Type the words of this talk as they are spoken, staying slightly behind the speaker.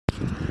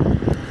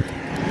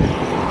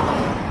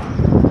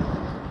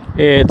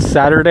It's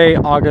Saturday,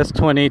 August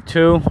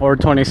 22 or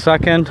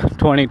 22nd,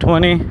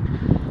 2020,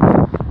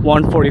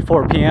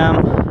 1:44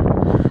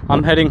 p.m.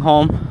 I'm heading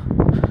home.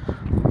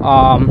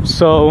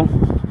 So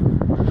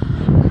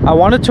I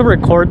wanted to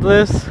record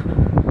this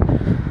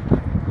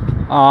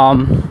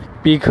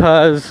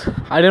because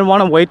I didn't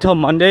want to wait till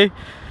Monday,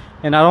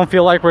 and I don't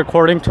feel like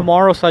recording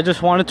tomorrow, so I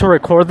just wanted to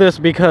record this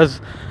because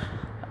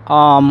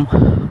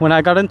when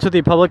I got into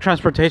the public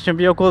transportation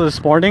vehicle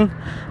this morning,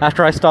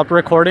 after I stopped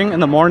recording in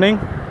the morning,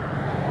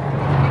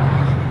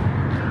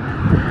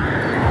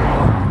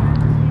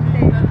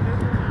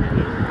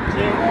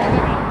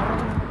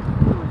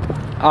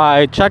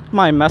 I checked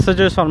my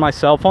messages on my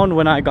cell phone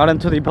when I got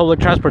into the public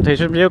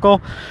transportation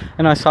vehicle,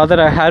 and I saw that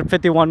I had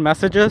 51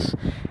 messages,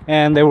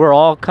 and they were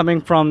all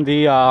coming from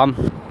the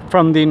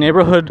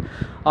neighborhood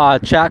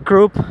chat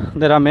group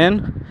that I'm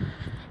in.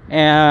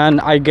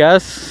 And I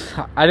guess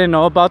I didn't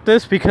know about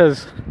this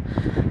because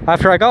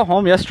after I got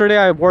home yesterday,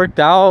 I worked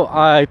out,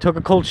 I took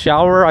a cold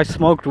shower, I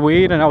smoked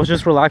weed, and I was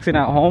just relaxing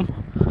at home.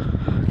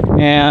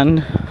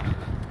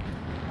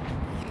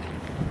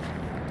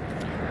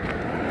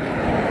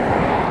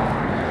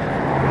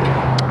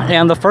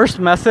 And the first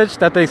message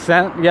that they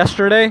sent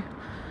yesterday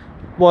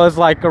was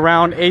like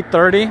around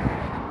 8:30.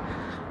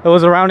 It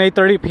was around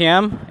 8:30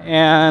 p.m.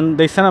 and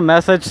they sent a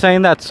message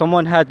saying that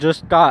someone had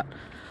just got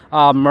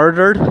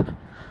murdered.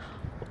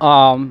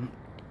 And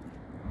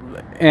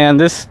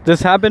this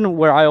happened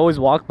where I always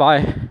walk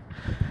by.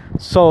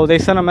 So they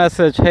sent a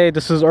message, hey,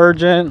 this is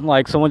urgent,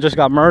 like someone just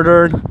got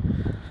murdered.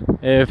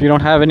 If you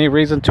don't have any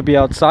reason to be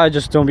outside,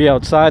 just don't be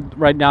outside.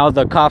 Right now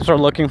the cops are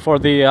looking for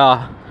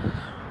the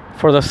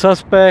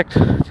suspect,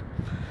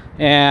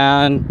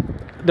 and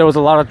there was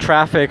a lot of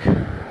traffic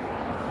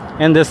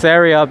in this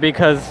area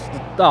because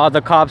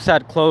the cops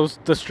had closed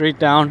the street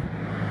down.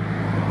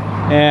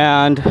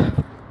 And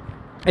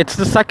it's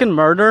the second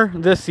murder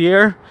this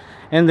year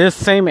in this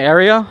same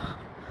area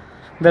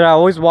that I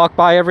always walk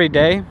by every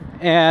day,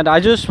 and I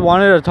just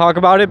wanted to talk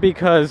about it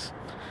because,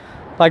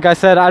 like I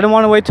said, I didn't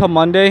want to wait till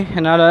Monday,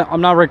 and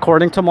I'm not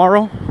recording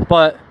tomorrow,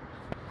 but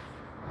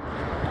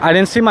I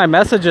didn't see my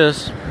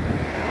messages.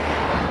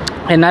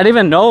 And I didn't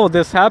even know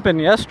this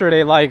happened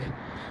yesterday. Like,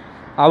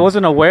 I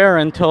wasn't aware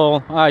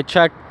until I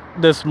checked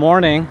this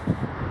morning.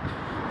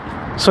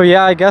 So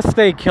yeah, I guess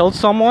they killed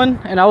someone.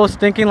 And I was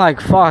thinking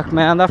like, fuck,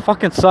 man, that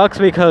fucking sucks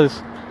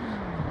because,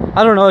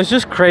 I don't know, it's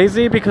just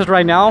crazy because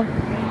right now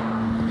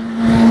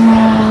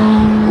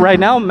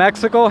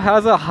Mexico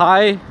has a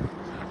high,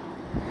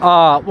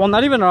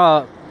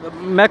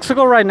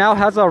 Mexico right now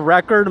has a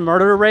record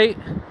murder rate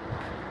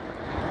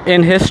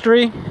in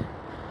history.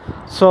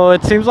 So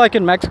it seems like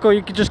in Mexico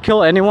you could just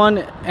kill anyone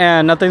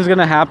and nothing's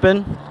gonna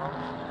happen.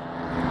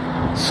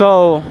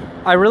 So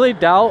I really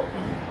doubt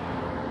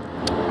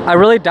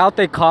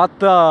they caught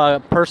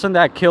the person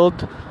that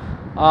killed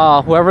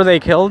whoever they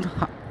killed.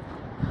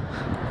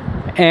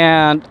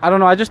 And I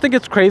don't know, I just think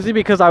it's crazy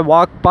because I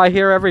walk by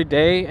here every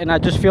day and I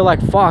just feel like,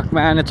 fuck,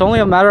 man, it's only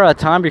a matter of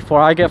time before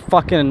I get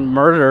fucking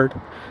murdered.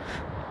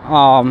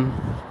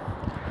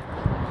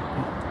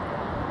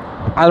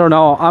 I don't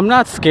know. I'm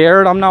not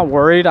scared. I'm not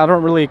worried.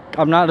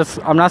 I'm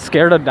not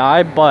scared to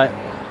die, but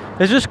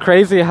it's just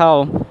crazy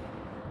how,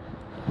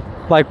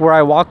 like, where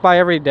I walk by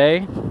every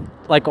day,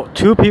 like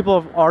 2 people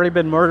have already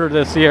been murdered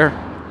this year.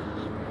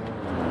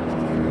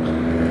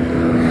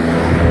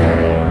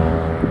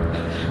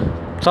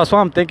 So that's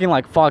why I'm thinking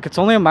like, fuck, it's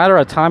only a matter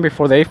of time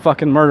before they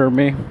fucking murder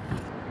me.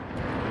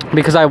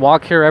 Because I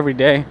walk here every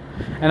day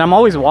and I'm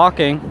always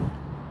walking.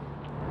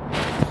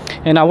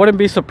 And I wouldn't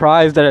be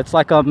surprised that it's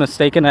like a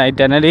mistaken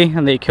identity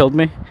and they killed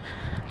me,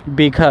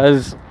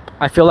 because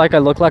I feel like I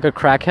look like a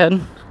crackhead.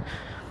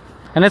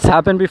 And it's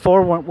happened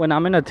before when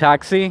I'm in a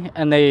taxi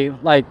and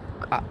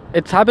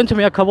it's happened to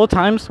me a couple of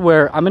times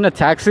where I'm in a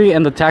taxi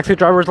and the taxi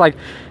driver's like,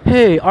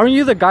 hey, aren't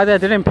you the guy that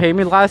didn't pay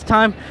me last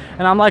time?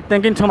 And I'm like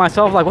thinking to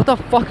myself, like, what the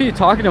fuck are you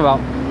talking about?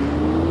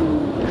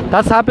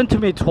 That's happened to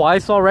me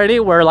twice already,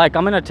 where like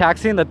I'm in a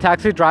taxi and the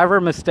taxi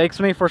driver mistakes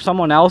me for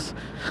someone else,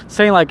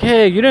 saying like,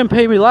 hey, you didn't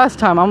pay me last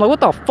time. I'm like, what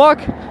the fuck?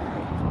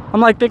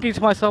 I'm like thinking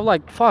to myself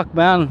like, fuck,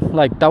 man,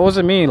 like that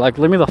wasn't me, like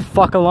leave me the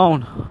fuck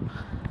alone.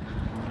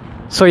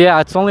 So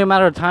yeah, it's only a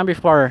matter of time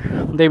before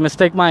they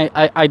mistake my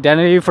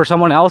identity for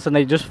someone else and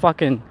they just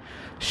fucking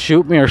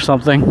shoot me or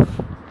something.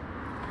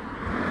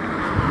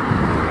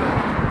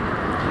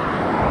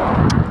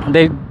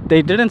 They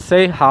didn't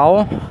say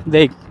how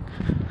they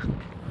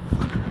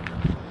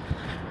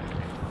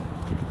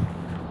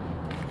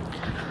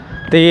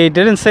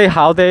didn't say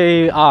how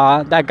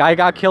that guy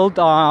got killed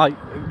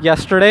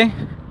yesterday.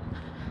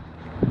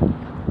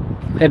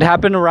 It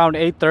happened around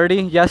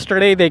 8:30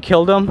 yesterday. They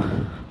killed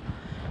him,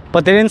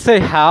 but they didn't say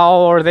how,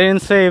 or they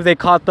didn't say if they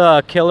caught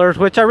the killers,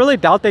 which I really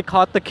doubt they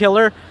caught the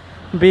killer,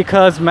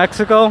 because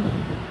Mexico,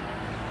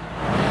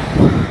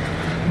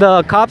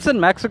 the cops in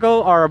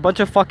Mexico are a bunch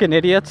of fucking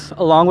idiots,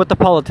 along with the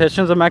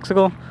politicians of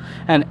Mexico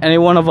and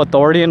anyone of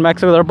authority in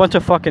Mexico. They're a bunch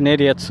of fucking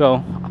idiots.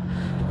 So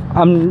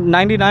I'm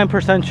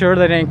 99% sure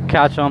they didn't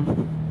catch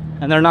them,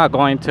 and they're not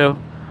going to.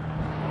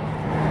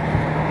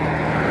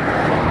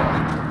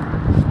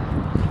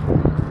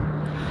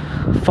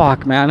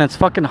 Fuck, man, it's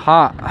fucking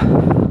hot.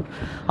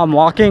 I'm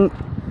walking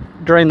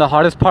during the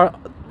hottest part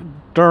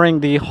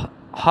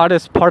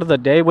of the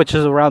day, which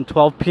is around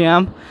 12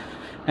 p.m.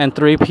 and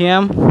 3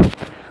 p.m.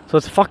 So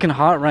it's fucking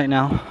hot right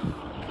now.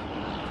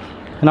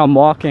 And I'm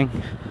walking.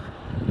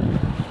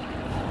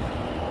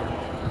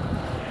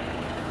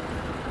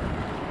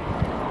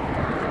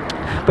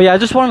 But yeah, I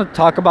just wanted to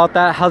talk about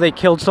that, how they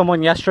killed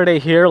someone yesterday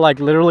here, like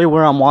literally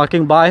where I'm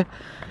walking by.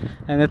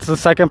 And it's the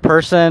second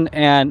person,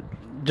 and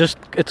just,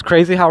 it's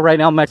crazy how right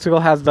now Mexico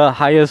has the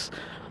highest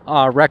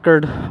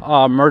record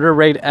murder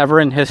rate ever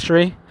in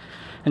history.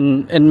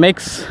 And it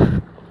makes,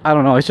 I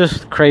don't know, it's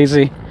just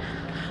crazy.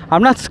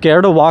 I'm not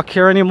scared to walk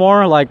here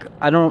anymore. Like,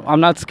 I'm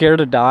not scared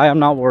to die. I'm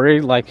not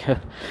worried. Like,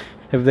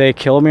 if they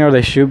kill me or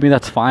they shoot me,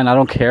 that's fine. I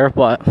don't care.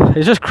 But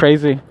it's just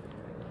crazy.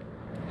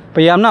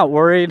 But yeah, I'm not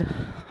worried.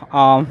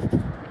 I'm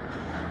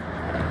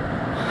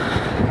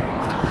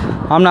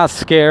not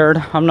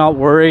scared. I'm not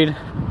worried.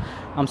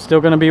 I'm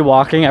still gonna be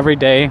walking every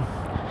day.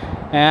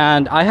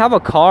 And I have a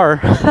car.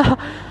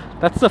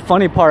 That's the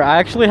funny part. I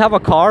actually have a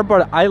car,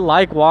 but I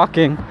like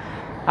walking.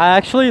 I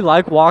actually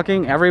like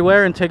walking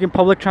everywhere and taking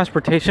public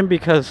transportation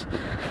because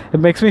it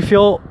makes me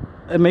feel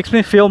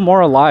more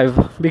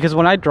alive. Because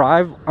when I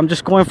drive, I'm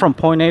just going from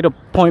point A to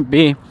point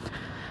B,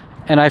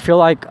 and I feel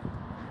like,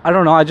 I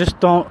don't know, I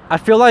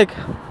feel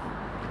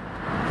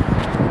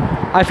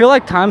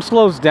like time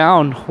slows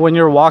down when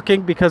you're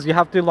walking, because you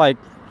have to like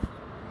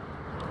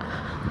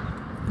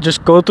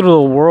just go through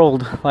the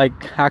world, like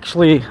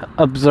actually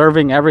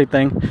observing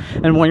everything.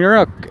 And when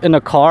you're in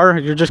a car,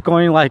 you're just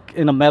going like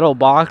in a metal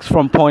box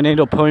from point A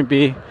to point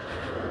B.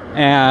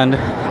 And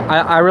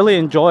I really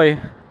enjoy,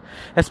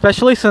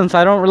 especially since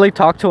I don't really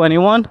talk to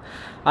anyone,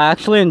 I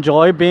actually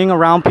enjoy being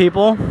around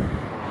people,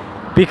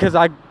 because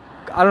I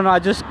don't know,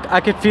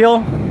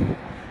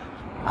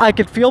 I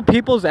could feel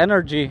people's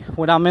energy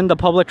when I'm in the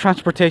public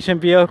transportation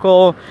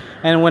vehicle,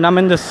 and when I'm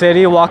in the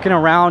city walking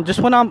around.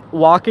 Just when I'm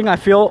walking, I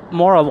feel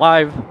more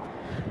alive.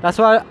 That's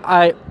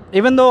why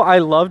even though I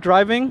love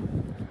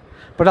driving,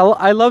 but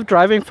I love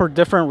driving for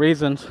different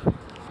reasons.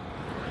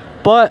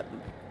 But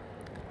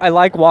I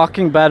like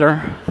walking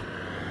better.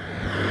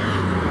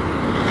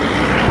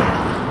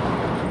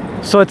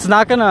 So it's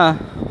not gonna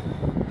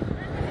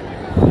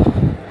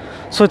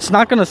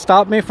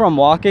stop me from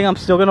walking. I'm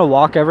still gonna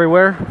walk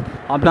everywhere.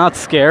 I'm not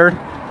scared.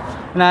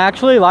 And I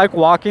actually like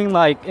walking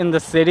like in the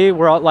city,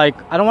 where like,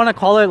 I don't want to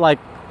call it like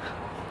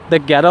the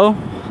ghetto,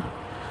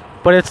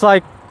 but it's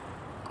like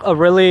a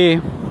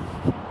really,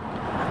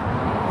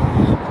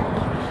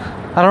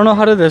 I don't know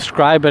how to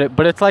describe it,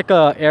 but it's like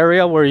a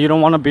area where you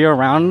don't want to be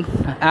around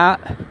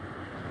at.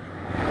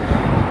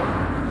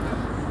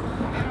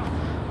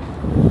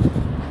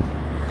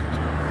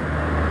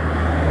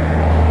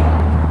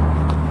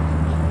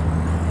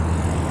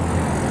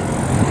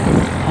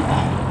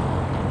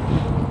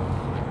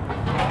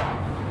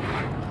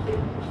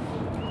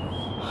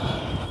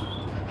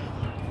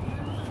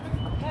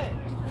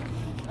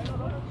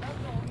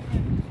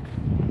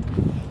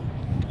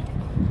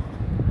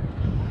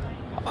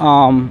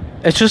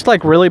 It's just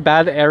like really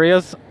bad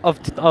areas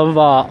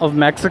of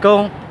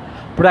Mexico,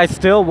 but I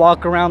still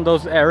walk around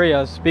those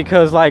areas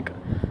because like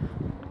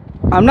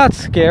I'm not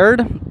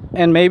scared.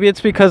 And maybe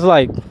it's because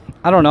like,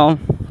 I don't know,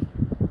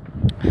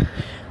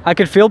 I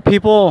could feel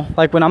people,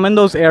 like when I'm in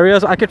those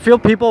areas, I could feel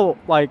people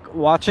like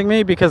watching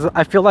me, because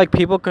I feel like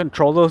people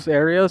control those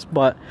areas.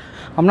 But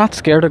I'm not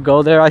scared to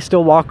go there. I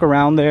still walk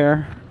around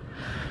there,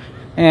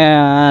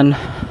 and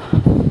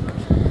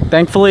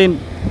thankfully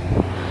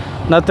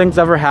nothing's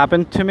ever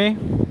happened to me.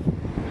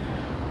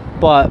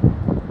 But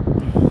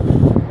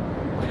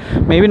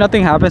maybe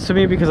nothing happens to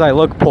me because I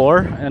look poor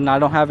and I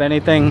don't have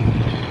anything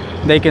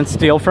they can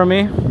steal from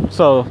me,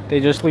 so they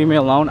just leave me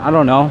alone. I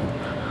don't know.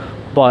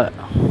 But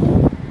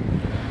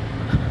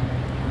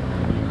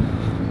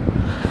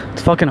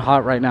it's fucking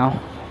hot right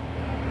now.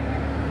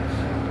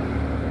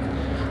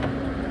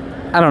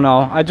 I don't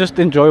know, I just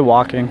enjoy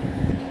walking.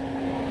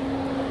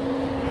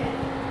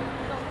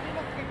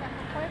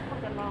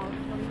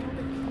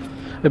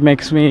 It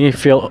makes me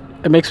feel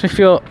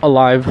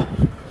alive.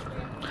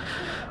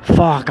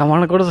 Fuck, I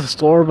want to go to the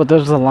store, but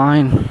there's a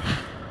line.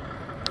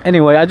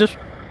 Anyway, I just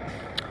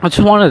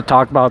wanted to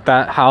talk about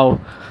that,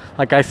 how,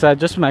 like I said,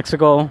 just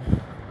Mexico,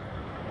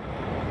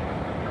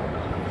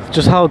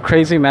 just how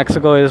crazy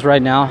Mexico is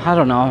right now. I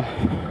don't know.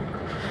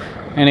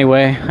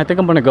 Anyway, I think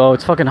I'm gonna go.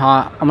 It's fucking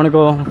hot. I'm gonna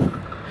go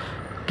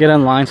get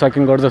in line so I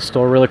can go to the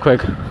store really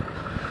quick.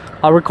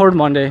 I'll record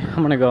Monday.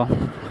 I'm gonna go.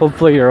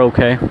 Hopefully you're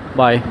okay.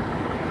 Bye.